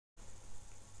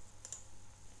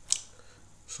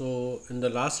So in the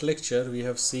last lecture we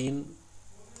have seen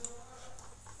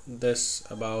this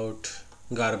about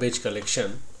garbage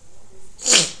collection,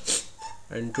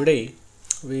 and today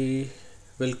we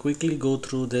will quickly go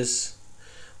through this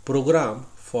program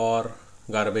for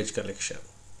garbage collection.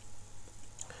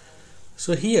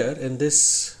 So here in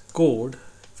this code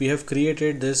we have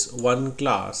created this one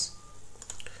class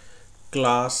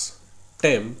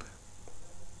temp.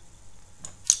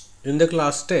 In the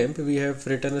class temp we have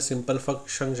written a simple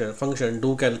function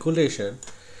do calculation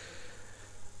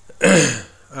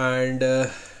and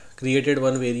created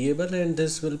one variable, and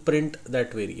this will print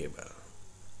that variable.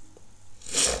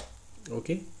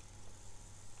 Okay,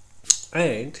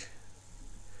 and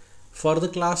for the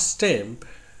class temp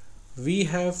we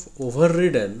have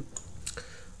overridden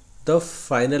the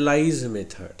finalize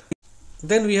method.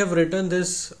 Then we have written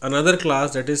this another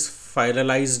class, that is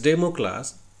finalize demo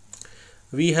class.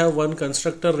 We have one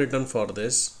constructor written for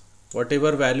this.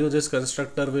 Whatever value this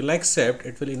constructor will accept,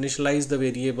 it will initialize the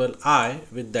variable I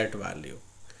with that value.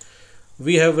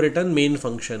 We have written main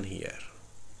function here.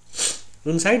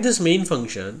 Inside this main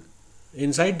function,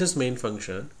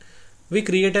 we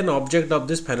create an object of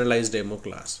this finalize demo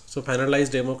class. So finalize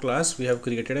demo class, we have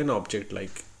created an object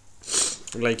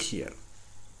like here.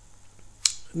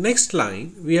 Next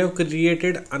line, we have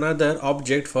created another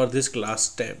object for this class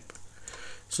temp.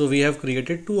 So we have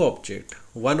created two objects,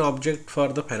 one object for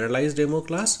the finalize demo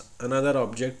class, another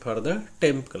object for the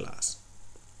temp class.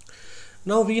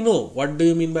 Now we know what do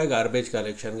you mean by garbage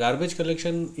collection. Garbage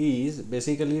collection is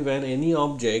basically when any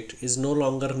object is no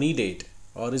longer needed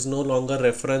or is no longer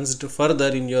referenced further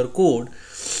in your code.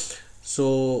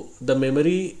 So the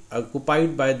memory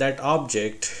occupied by that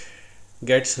object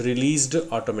gets released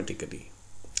automatically.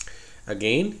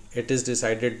 Again, it is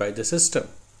decided by the system.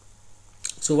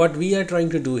 So what we are trying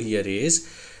to do here is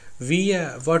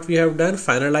what we have done,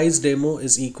 finalize demo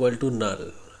is equal to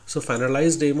null. So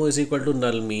finalize demo is equal to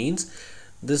null means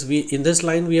in this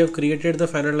line we have created the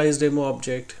finalize demo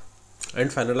object, and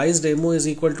finalize demo is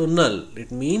equal to null.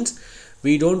 It means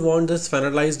we don't want this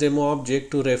finalize demo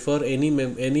object to refer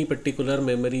any particular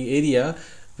memory area.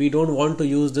 We don't want to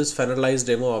use this finalize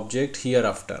demo object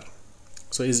hereafter.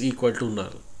 So is equal to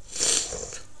null.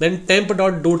 Then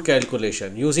temp.do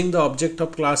calculation, using the object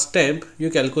of class temp you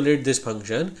calculate this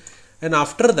function, and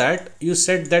after that you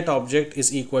set that object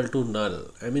is equal to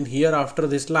null. I mean here after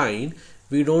this line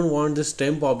we don't want this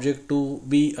temp object to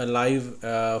be alive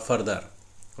further.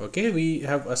 Okay, we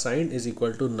have assigned is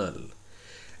equal to null.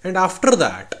 And after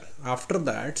that,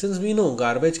 since we know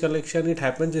garbage collection, it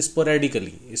happens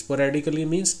sporadically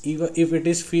means even if it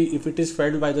is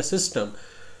felt by the system,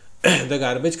 the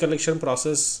garbage collection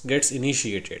process gets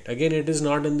initiated. Again, it is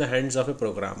not in the hands of a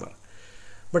programmer.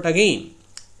 But again,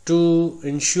 to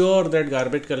ensure that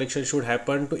garbage collection should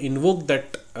happen, to invoke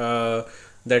that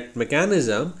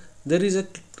mechanism, there is a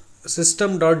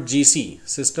System.gc.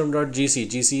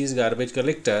 GC is garbage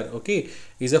collector. Okay,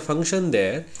 is a function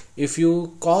there. If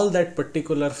you call that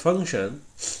particular function,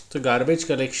 the garbage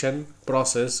collection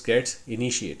process gets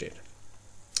initiated.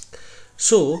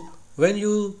 So when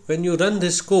you run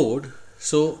this code,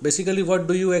 so basically what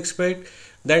do you expect?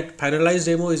 That finalize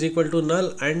demo is equal to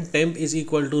null and temp is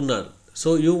equal to null.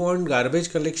 So you want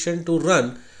garbage collection to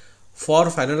run for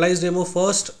finalize demo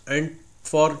first, and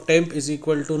for temp is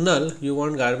equal to null you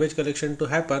want garbage collection to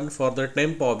happen for the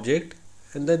temp object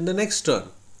and then the next turn.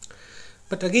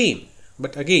 But again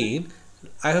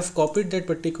I have copied that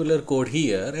particular code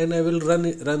here, and I will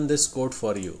run this code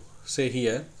for you. Say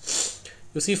here,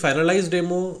 you see finalize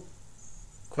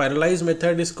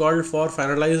method is called for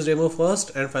finalize demo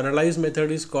first, and finalize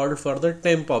method is called for the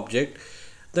temp object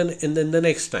then in the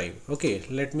next time. Okay,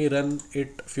 let me run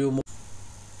it few more.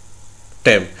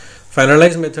 Temp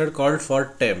finalize method called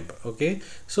for temp. Okay,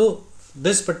 so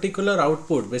this particular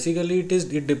output basically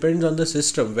it depends on the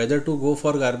system whether to go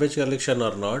for garbage collection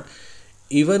or not.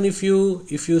 Even if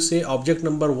you say object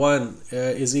number 1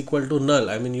 is equal to null,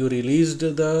 I mean you released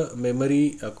the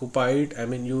memory occupied, I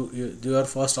mean your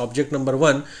first object number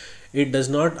 1, it does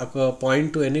not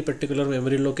point to any particular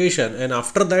memory location, and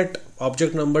after that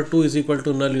object number 2 is equal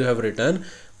to null you have written,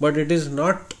 but it is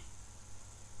not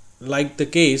like the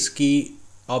case key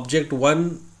object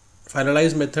 1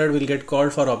 finalize method will get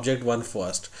called for object 1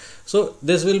 first. So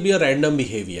this will be a random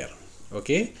behavior.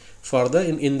 Okay, for the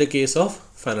in the case of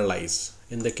finalize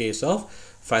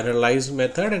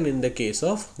method, and in the case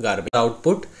of garbage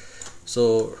output.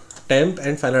 So temp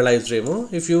and finalize demo,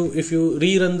 if you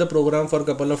rerun the program for a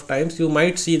couple of times, you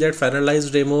might see that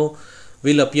finalize demo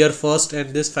will appear first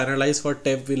and this finalize for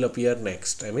temp will appear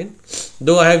next. I mean,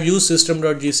 though I have used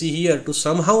System.gc here to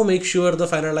somehow make sure the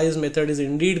finalize method is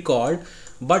indeed called,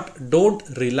 but don't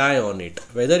rely on it.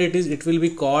 Whether it will be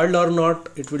called or not,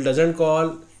 doesn't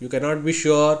call, you cannot be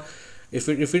sure. If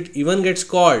it even gets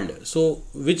called, so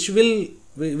which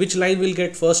line will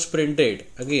get first printed,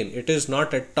 again it is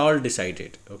not at all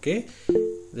decided. Okay,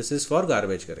 this is for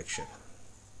garbage collection.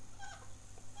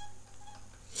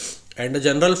 And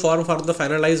general form for the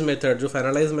finalise method, जो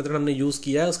finalise method हमने use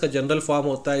किया है उसका general form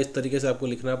होता है, इस तरीके से आपको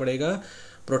लिखना पड़ेगा,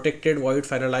 protected void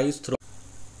finalise through.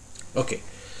 Okay,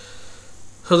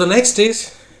 so the next is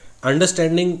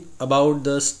understanding about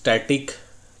the static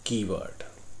keyword.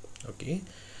 Okay,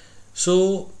 so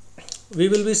we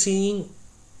will be seeing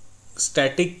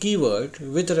static keyword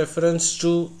with reference to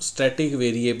static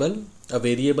variable. A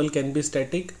variable can be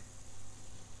static,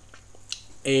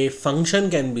 a function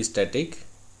can be static,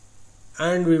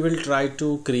 and we will try to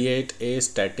create a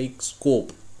static scope,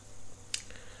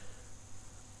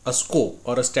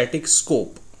 or a static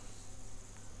scope.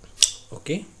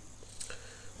 Okay,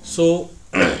 so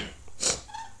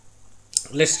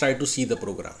let's try to see the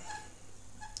program,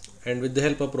 and with the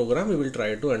help of program we will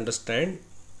try to understand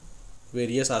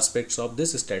various aspects of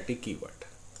this static keyword.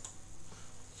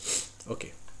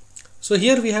 Okay, so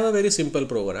here we have a very simple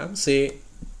program. Say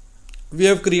we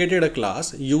have created a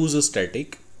class use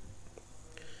static.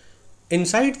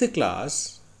 Inside the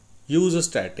class use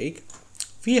static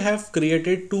we have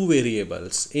created two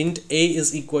variables, int a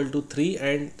is equal to 3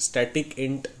 and static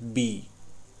int b.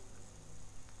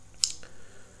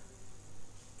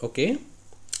 Okay,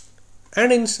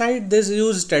 and inside this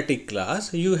use static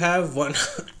class you have one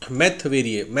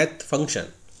math function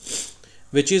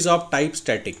which is of type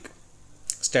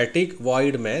static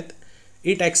void math.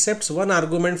 It accepts one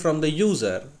argument from the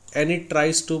user and it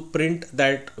tries to print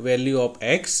that value of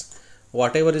x,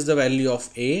 whatever is the value of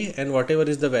a and whatever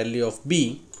is the value of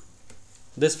b.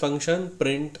 This function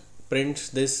prints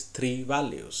these three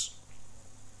values.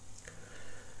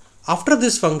 After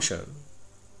this function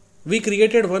we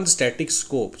created one static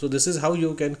scope. So this is how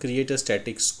you can create a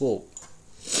static scope.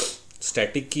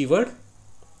 Static keyword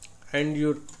and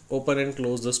you open and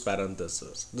close this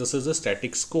parenthesis. This is a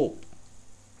static scope.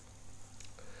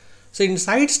 So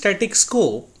inside static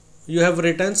scope you have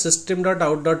written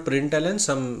system.out.println,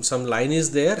 some line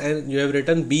is there, and you have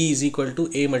written b is equal to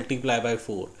a multiplied by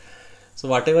 4. So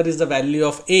whatever is the value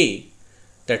of a,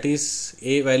 that is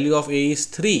a value of a is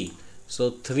 3. So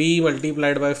 3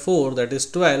 multiplied by 4, that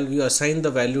is 12. You assign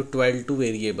the value 12 to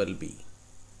variable b.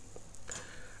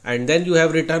 And then you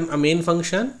have written a main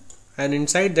function, and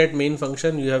inside that main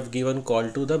function you have given call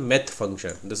to the math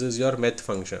function. This is your math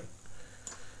function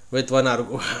with one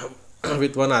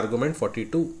argument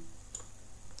 42.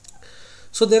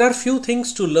 So there are few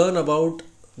things to learn about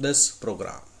this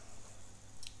program.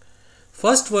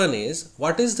 First one is,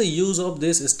 what is the use of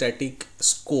this static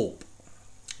scope?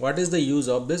 What is the use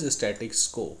of this static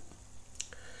scope?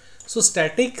 So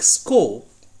static scope,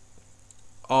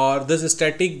 or this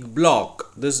static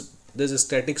block, this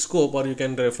static scope, or you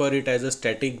can refer it as a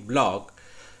static block.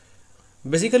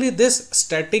 Basically this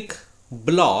static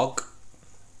block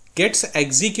gets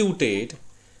executed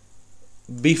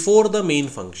before the main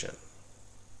function.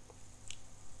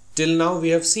 Till now we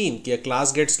have seen that a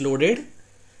class gets loaded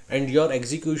and your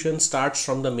execution starts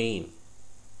from the main.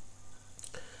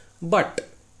 But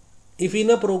if in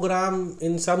a program,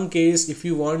 in some case, if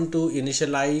you want to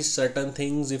initialize certain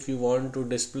things, if you want to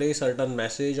display certain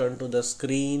message onto the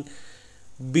screen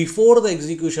before the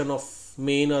execution of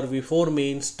main or before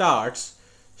main starts,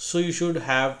 so you should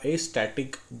have a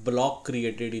static block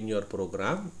created in your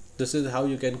program. This is how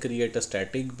you can create a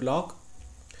static block.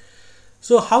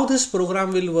 So how this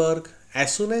program will work?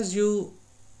 As soon as you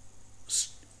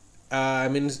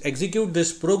execute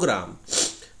this program,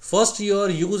 first your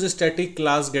use static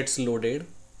class gets loaded.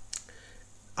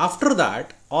 After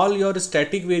that all your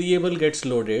static variable gets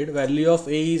loaded. Value of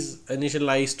a is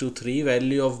initialized to 3,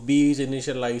 value of b is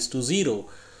initialized to 0.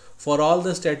 For all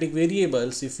the static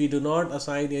variables, if we do not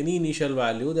assign any initial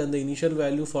value, then the initial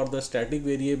value for the static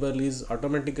variable is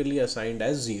automatically assigned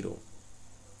as 0.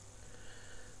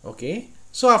 Okay,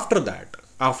 so after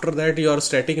that your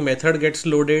static method gets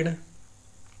loaded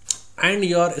and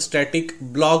your static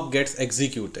block gets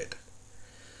executed.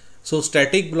 So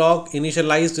static block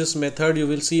initialize this method, you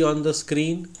will see on the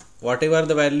screen. Whatever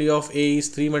the value of a is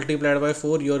 3 multiplied by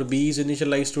 4, your b is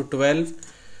initialized to 12,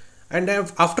 and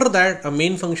after that a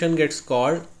main function gets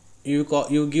called. You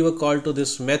give a call to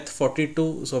this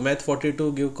math42. So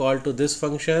math42 give call to this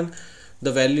function.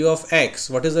 The value of x,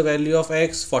 what is the value of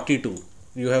x? 42.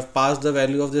 You have passed the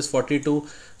value of this 42.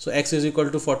 So x is equal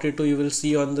to 42, you will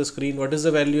see on the screen. What is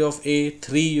the value of a?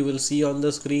 3, you will see on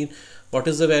the screen. What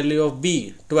is the value of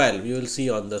b? 12, you will see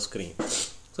on the screen.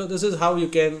 So this is how you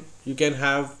can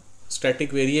have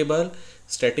static variable,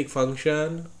 static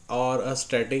function, or a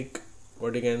static,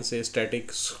 what you can say,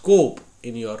 static scope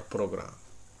in your program.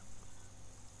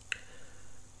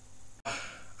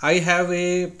 I have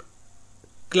a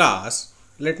class,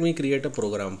 let me create a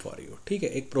program for you. ठीक है,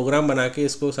 एक programme बना के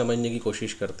इसको समझने की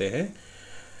कोशिश करते हैं.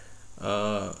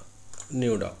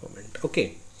 New document. Okay,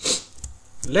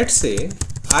 let's say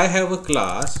I have a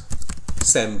class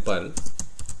sample.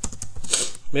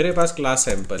 मेरे पास क्लास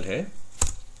सैंपल है,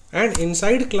 and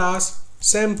inside class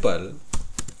sample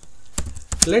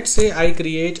let's say I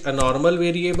create a normal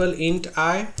variable int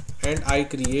I and I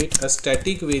create a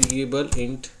static variable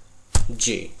int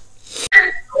j,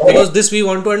 because this we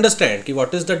want to understand ki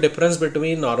what is the difference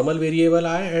between normal variable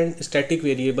I and static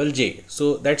variable j.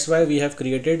 So that's why we have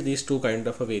created these two kind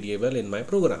of a variable in my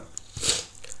program.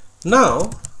 Now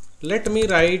let me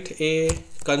write a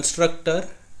constructor,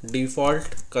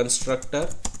 default constructor,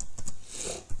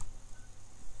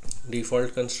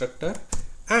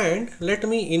 and let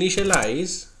me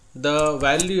initialize the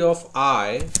value of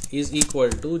I is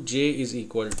equal to j is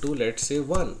equal to, let's say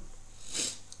 1.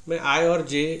 मैं I और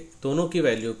j दोनों की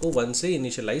value को 1 से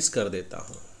initialise कर देता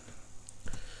हूँ.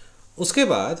 उसके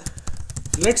बाद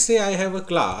let's say I have a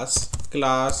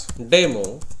class demo.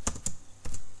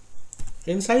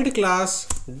 Inside class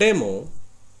demo,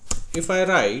 if I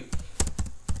write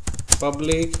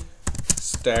public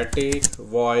static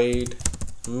void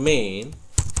main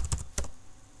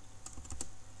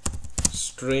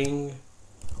string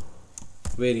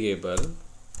variable,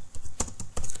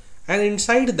 and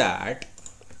inside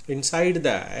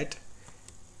that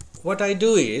what I do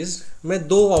is मैं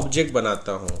दो ऑब्जेक्ट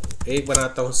बनाता हूँ. एक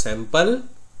बनाता हूँ sample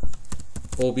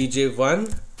obj1,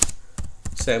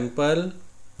 sample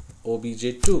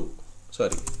obj2,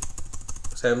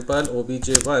 sample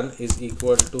obj1 is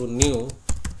equal to new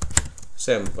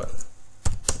sample.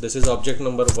 This is object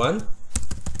number 1.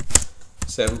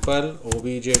 sample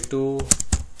obj2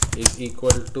 is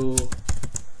equal to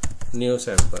new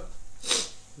sample.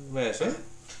 मैं ऐसे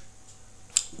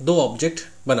दो ऑब्जेक्ट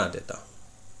बना देता हूं.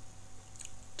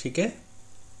 ठीक है.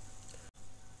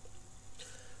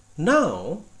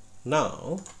 Now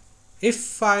if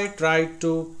I try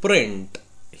to print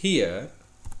here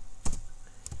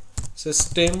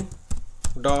system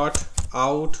dot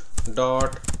out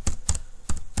dot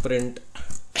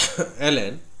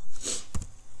println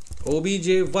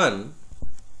obj1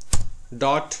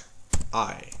 dot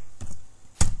I,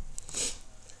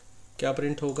 क्या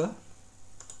print होगा?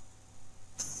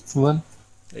 1.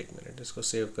 एक मिनट, इसको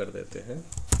सेव कर देते हैं.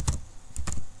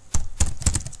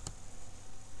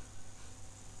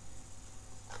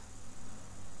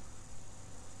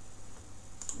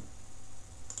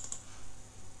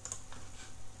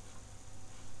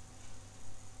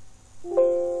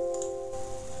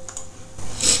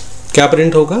 क्या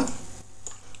प्रिंट होगा?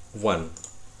 1.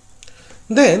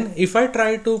 Then if I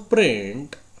try to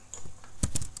print,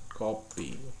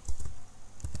 copy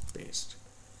paste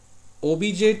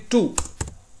obj2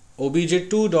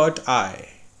 dot I,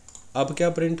 अब क्या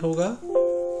प्रिंट होगा?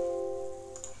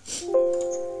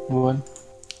 1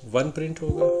 प्रिंट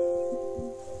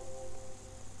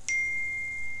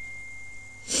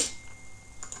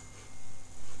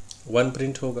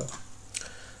होगा.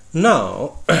 Now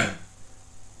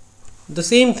the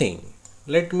same thing,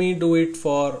 let me do it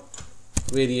for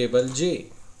variable j.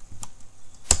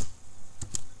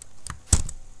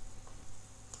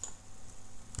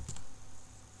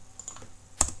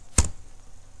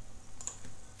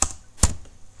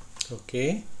 Okay,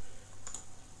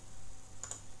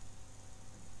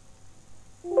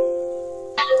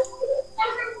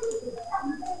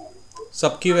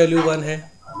 सबकी वैल्यू 1 है.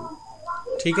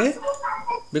 ठीक है,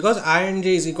 because I and j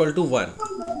is equal to 1.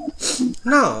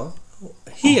 Now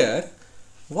here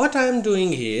what I am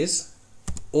doing is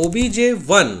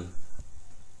obj1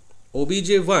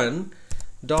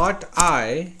 dot I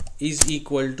is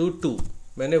equal to 2.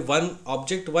 मैंने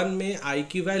object 1 में I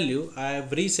की value I have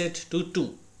reset to 2.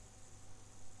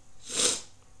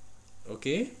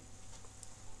 Okay,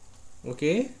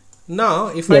 now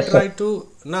if I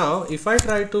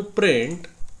try to print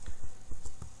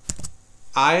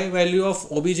I value of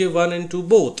obj1 and 2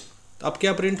 both, अब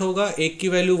क्या print होगा? एक की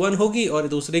value 1 होगी और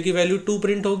दूसरे की वैल्यू 2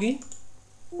 प्रिंट होगी.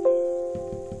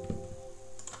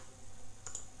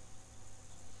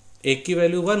 एक की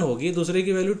वैल्यू 1 होगी, दूसरे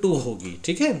की वैल्यू 2 होगी.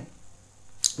 ठीक है,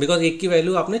 बिकॉज एक की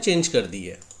वैल्यू आपने चेंज कर दी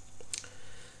है.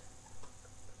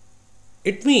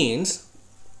 It means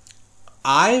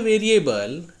I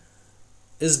variable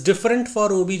is different for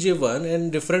obj1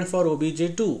 and different for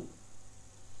obj2.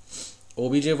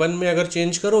 obj1 में अगर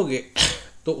चेंज करोगे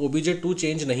तो obj2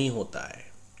 चेंज नहीं होता है.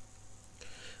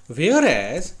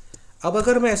 Whereas अब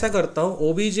अगर मैं ऐसा करता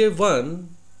हूं obj1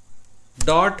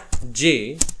 dot j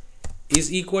is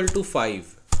equal to 5,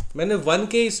 मैंने 1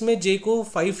 के इसमें j को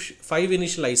 5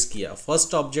 इनिशलाइज किया,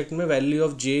 फर्स्ट ऑब्जेक्ट में value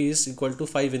of j is equal to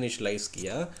 5 initialise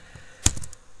किया,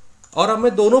 और अब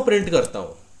मैं दोनों प्रिंट करता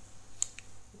हूं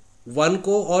 1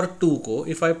 को और 2 को.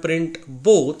 If I print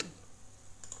both,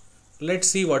 let's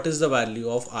see what is the value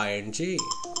of I and j.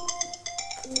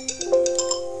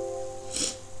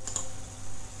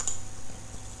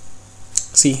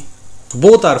 See,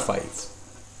 both are 5.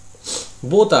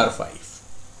 Both are 5.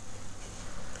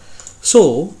 So,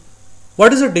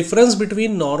 what is the difference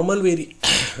between normal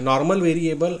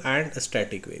variable and a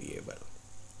static variable?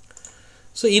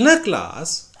 So, in a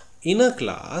class,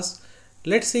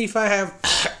 let's say if I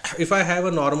have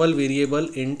a normal variable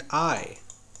int I.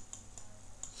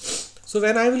 So,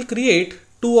 when I will create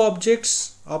two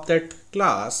objects of that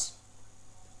class,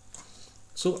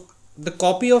 so the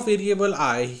copy of variable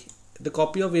I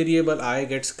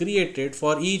gets created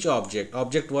for each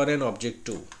object 1 and object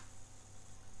 2.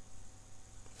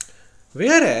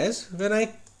 Whereas when I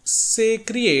say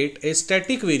create a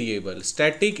static variable,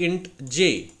 static int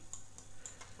j,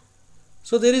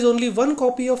 so there is only one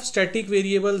copy of static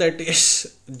variable, that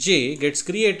is j, gets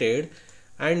created,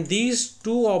 and these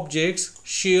two objects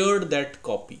shared that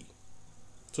copy.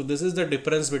 So this is the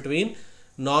difference between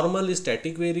normal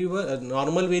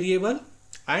variable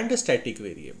and a static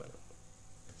variable.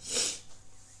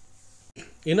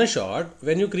 In a short,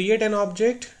 when you create an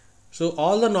object, so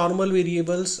all the normal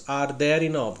variables are there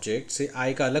in an object. Say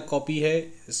I का अलग copy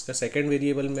है, इसका second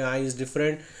variable में I is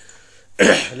different.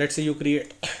 Let's say you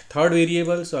create third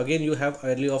variable, so again you have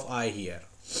value of I here.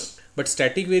 But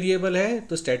static variable है,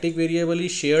 तो static variable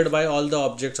is shared by all the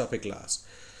objects of a class.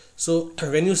 So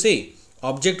when you say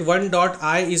object 1 dot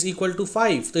I is equal to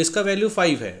 5, तो इसका value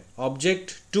 5 है. Object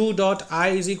 2 dot I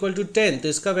is equal to 10, तो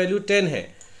इसका value 10 है.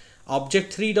 Object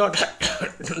 3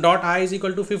 dot I is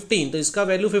equal to 15, तो इसका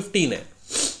value 15 है.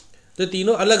 तो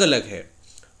तीनों अलग अलग है.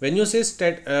 When you say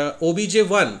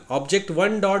obj1 object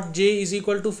 1 dot j is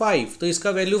equal to 5, तो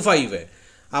इसका value 5 है.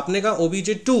 आपने कहा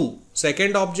obj2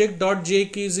 second object dot j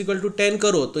की is equal to 10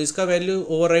 करो, तो इसका value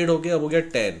override हो गया, अब हो गया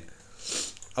 10.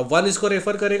 अब 1 इसको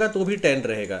रेफर करेगा तो भी 10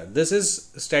 रहेगा. This is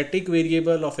static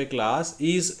variable of a class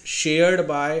is shared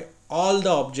by all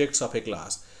the objects of a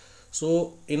class. So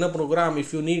in a program,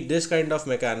 if you need this kind of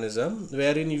mechanism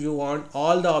wherein if you want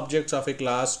all the objects of a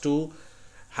class to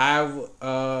have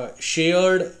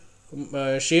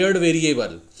shared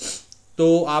variable, तो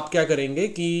आप क्या करेंगे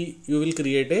कि you will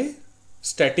create a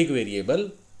static variable.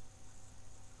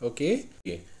 Okay.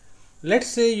 Let's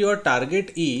say your target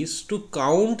is to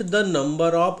count the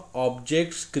number of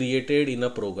objects created in a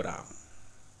program.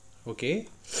 Okay.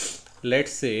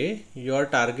 Let's say your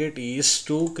target is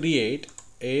to create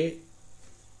a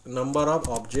number of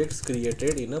objects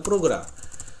created in a program.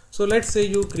 So let's say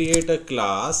you create a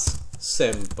class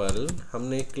sample.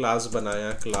 हमने एक class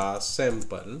बनाया class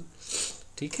sample,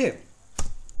 ठीक है.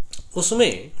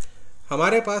 उसमें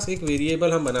हमारे पास एक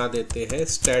variable हम बना देते हैं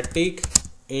static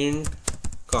int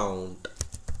count.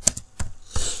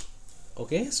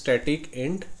 Okay, static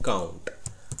int count.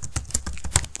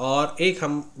 और एक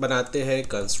हम बनाते हैं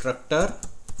कंस्ट्रक्टर,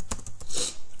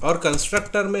 और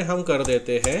कंस्ट्रक्टर में हम कर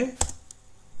देते हैं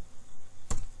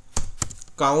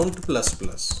count plus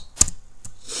plus.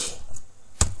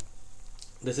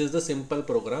 This is the simple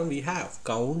program we have,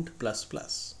 count plus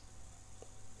plus,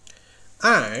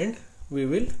 and we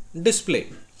will display.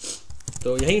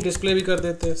 तो यहीं डिस्प्ले भी कर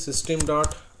देते हैं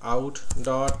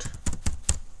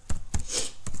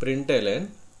system.out.println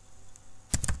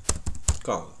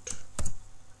count.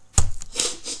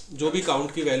 जो भी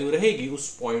काउंट की वैल्यू रहेगी उस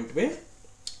पॉइंट में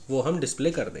वो हम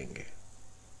डिस्प्ले कर देंगे.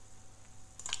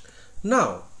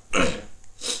 now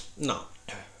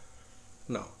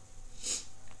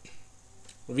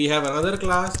we have another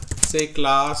class, say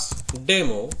class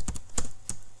demo.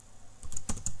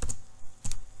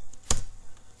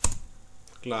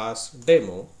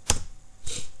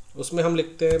 उसमें हम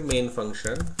लिखते हैं main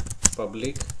function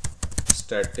public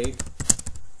static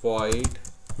void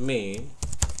main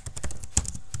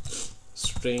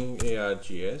string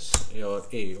args or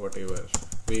a whatever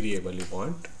variable you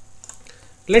want.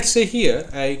 Let's say here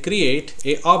I create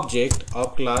a object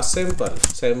of class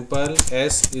sample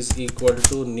s is equal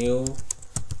to new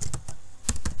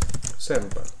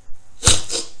sample.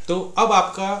 तो अब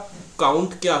आपका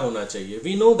count क्या होना चाहिए?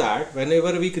 We know that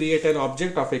whenever we create an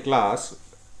object of a class,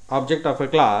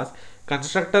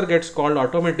 constructor gets called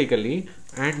automatically,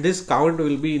 and this count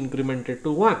will be incremented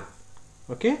to 1.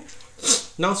 Okay.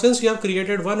 Now since we have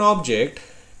created one object,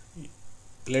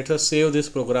 let us save this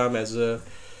program as a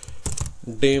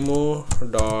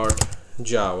demo.java.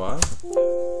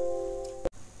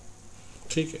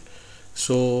 ठीक है,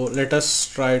 so let us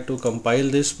try to compile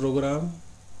this program.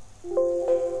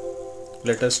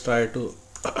 Let us try to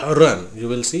run. You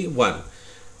will see 1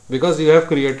 because you have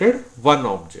created one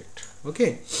object.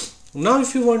 Okay, now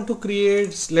if you want to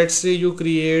create, let's say you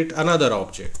create another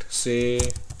object, say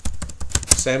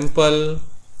sample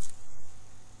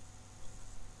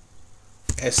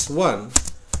s1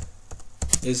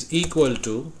 is equal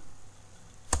to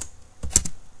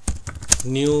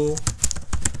new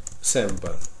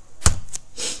sample.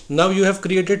 Now you have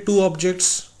created two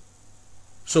objects.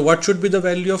 So what should be the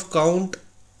value of count?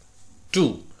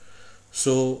 2.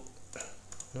 So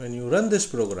when you run this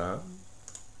program,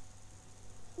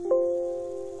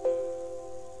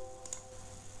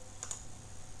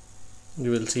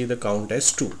 you will see the count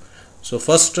as 2. So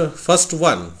first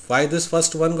one, why this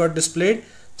first one got displayed?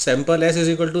 Sample s is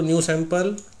equal to new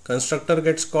sample, constructor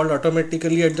gets called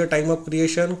automatically at the time of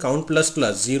creation, count plus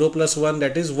 0 plus 1,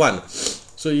 that is 1.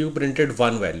 So you printed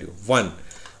one value, 1.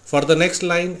 For the next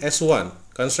line s1,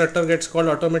 constructor gets called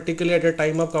automatically at a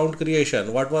time of count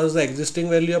creation. What was the existing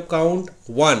value of count?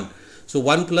 1. So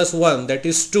 1 plus 1, that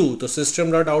is 2. So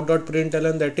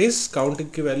system.out.println, that is count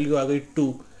की value आ गई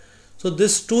 2. So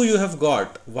this 2 you have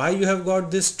got. Why you have got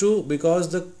this 2?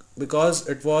 Because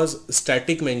it was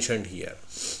static mentioned here.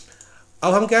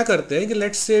 अब हम क्या करते हैं कि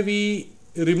let's say we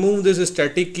remove this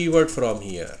static keyword from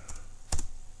here.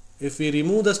 If we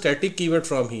remove the static keyword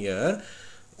from here,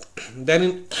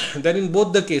 then in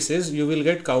both the cases you will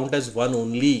get count as 1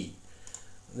 only.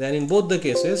 Then in both the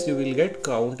cases you will get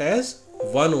count as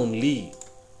 1 only.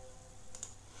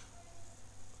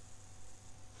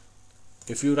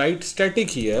 If you write static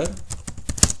here,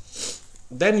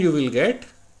 then you will get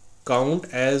count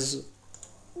as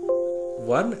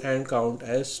 1 and count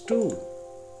as 2.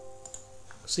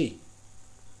 See,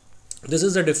 this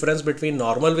is the difference between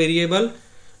normal variable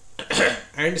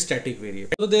and static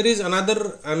variable. So there is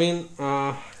another,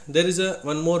 there is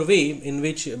one more way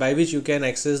by which you can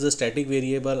access the static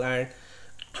variable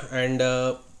and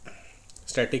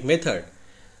static method.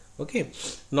 Okay,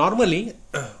 normally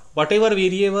whatever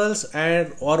variables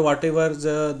or whatever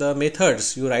the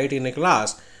methods you write in a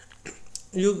class,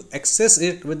 you access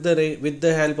it with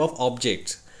the help of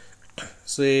objects.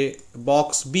 Say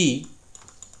box B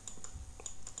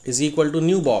is equal to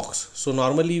new box. So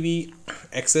normally we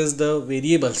access the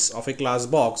variables of a class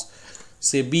box,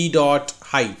 say b dot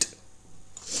height.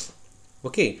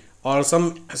 Okay, or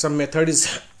some method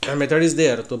is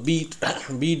there, so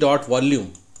b dot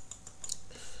volume.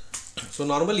 So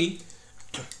normally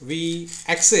we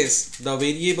access the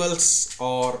variables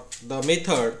or the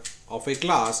method of a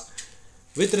class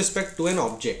with respect to an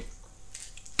object.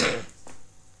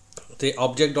 The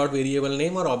object dot variable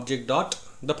name or object dot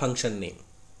the function name.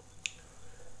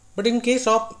 But in case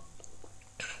of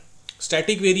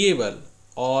static variable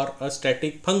or a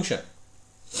static function,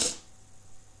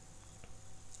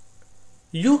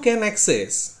 you can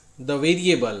access the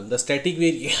variable, the static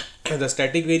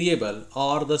variable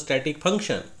or the static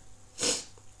function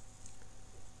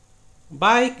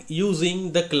by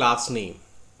using the class name.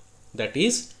 That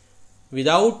is,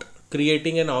 without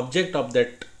creating an object of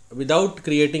that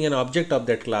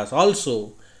class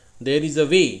also, there is a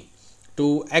way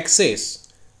to access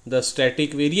the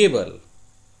static variable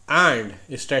and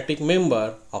a static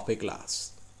member of a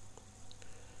class.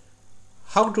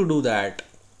 How to do that?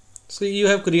 So you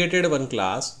have created one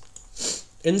class.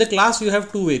 In the class you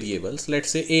have two variables,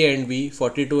 let's say a and b,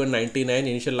 42 and 99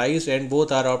 initialized, and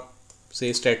both are of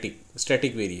say static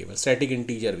variable, static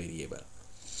integer variable.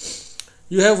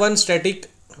 You have one static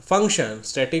function,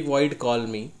 static void call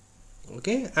me,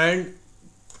 okay, and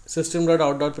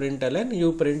system.out.println,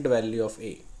 you print value of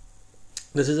a.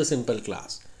 This is a simple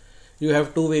class. You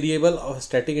have two variable of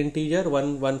static integer,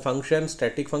 one function,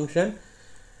 static function.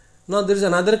 Now there is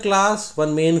another class,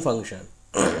 one main function.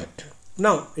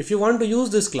 Now if you want to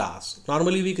use this class,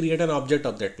 normally we create an object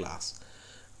of that class.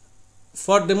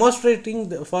 For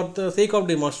the sake of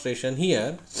demonstration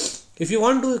here, if you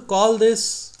want to call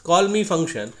this call me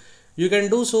function, you can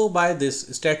do so by this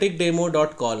static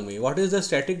demo.callme. What is the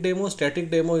static demo?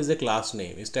 Static demo is the class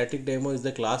name. Static demo is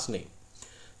the class name.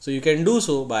 So you can do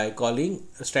so by calling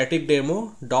static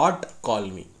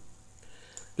demo.callme.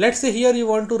 Let's say here you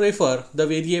want to refer the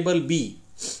variable b.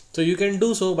 So you can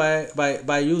do so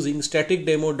by using static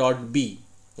demo.b.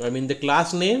 The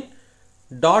class name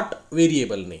dot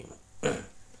variable name.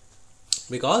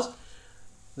 Because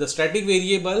the static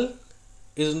variable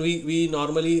is, we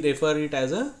normally refer it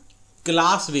as a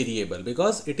class variable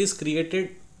because it is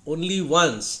created only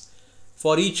once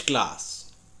for each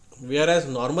class. whereas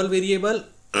normal variable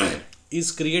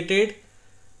is created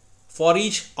for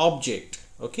each object.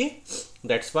 Okay,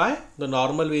 that's why the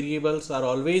normal variables are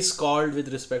always called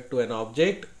with respect to an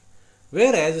object,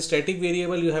 whereas a static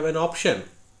variable you have an option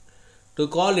to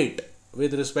call it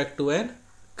with respect to an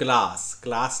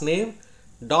class name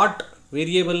dot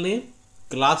variable name,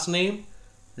 class name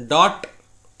dot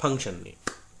function name.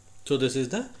 So this is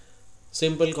the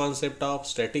simple concept of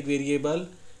static variable,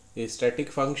 a static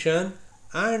function,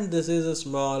 and this is a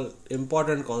small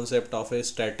important concept of a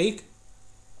static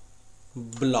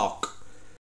block.